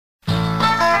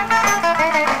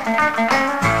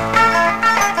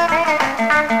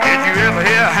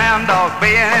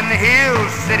baying in the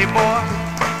hills, city boy.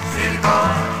 City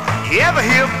boy. You ever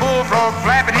hear a bullfrog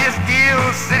flapping his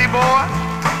gills, city boy?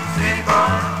 City boy.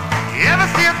 You ever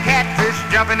see a catfish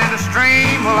jumping in the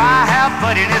stream? Well, I have,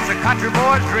 buddy, and it's a country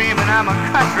boy's dream, and I'm a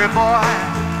country boy.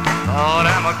 Lord,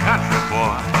 I'm a country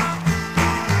boy.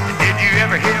 Did you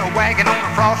ever hear a wagon on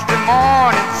a frosty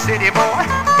morning, city boy?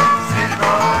 City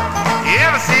boy. You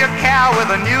ever see a cow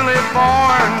with a newly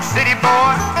born, city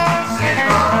boy? City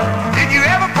boy. Did you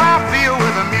ever plow a field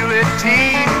with a muley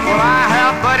team? Well, I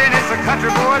have, buddy, and it's a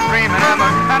country boy's dream, and I'm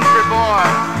a country boy.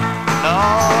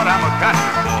 Lord, I'm a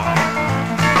country boy.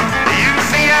 You can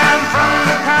see I'm from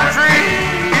the country,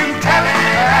 you can tell it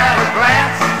at a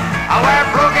glance. I wear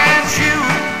brogan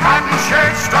shoes, cotton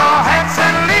shirts, straw hats,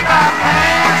 and Levi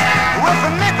pants. With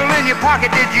a nickel in your pocket,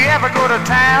 did you ever go to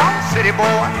town, city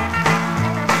boy?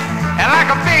 And like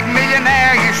a big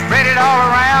millionaire, you spread it all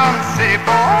around, city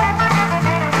boy.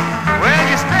 Well,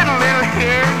 you spend a little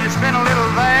here, you spend a little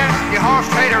there, you horse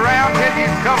trade around till you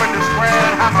covered the square,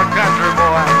 and I'm a country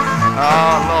boy.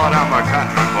 Oh, Lord, I'm a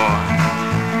country boy.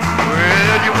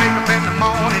 Well, you wake up in the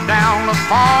morning down the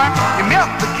farm, you milk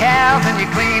the cows and you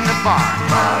clean the barn,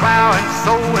 plow and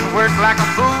sow and work like a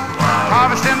fool,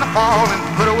 harvest in the fall and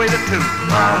put away the tooth.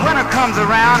 When winter comes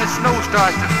around and snow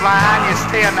starts to fly, and you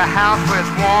stay in the house where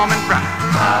it's warm and dry.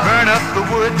 Burn up the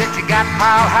wood that you got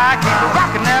piled high, keep it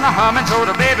rocking and a humming so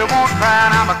the baby won't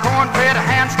cry. And I'm a cornbread, a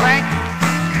hand spank,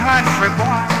 country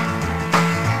boy.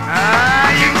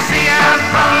 You can see I'm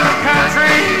from the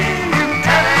country, you can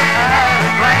tell it at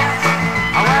a glance.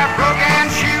 I wear brogan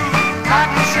shoes,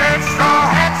 cotton shirts, straw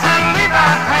hats, and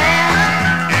Levi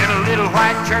pants. In a little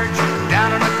white church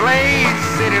down in the Glade,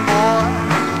 city boy.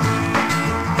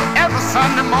 Every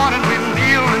Sunday morning we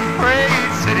kneel and pray,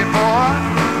 city boy.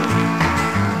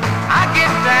 I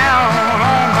get down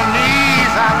on my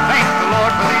knees, I thank the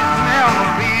Lord for these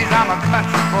memories. I'm a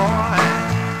country boy,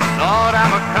 Lord,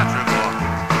 I'm a country boy.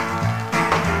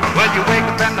 Well, you wake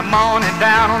up in the morning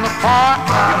down on the farm,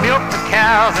 you milk the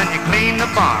cows and you clean the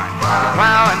barn, you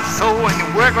plow and sow and you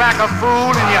work like a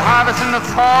fool, and you harvest in the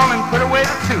fall and put away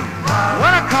the tooth.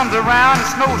 Winter comes around and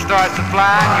snow starts to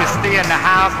fly, and you stay in the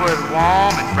house where it's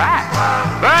warm and bright.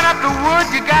 Burn up the wood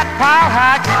you got piled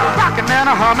high, keep it rocking and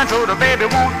a humming so the baby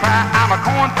won't cry. I'm a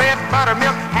corn-fed,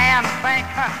 buttermilk, hand-spank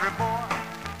country boy.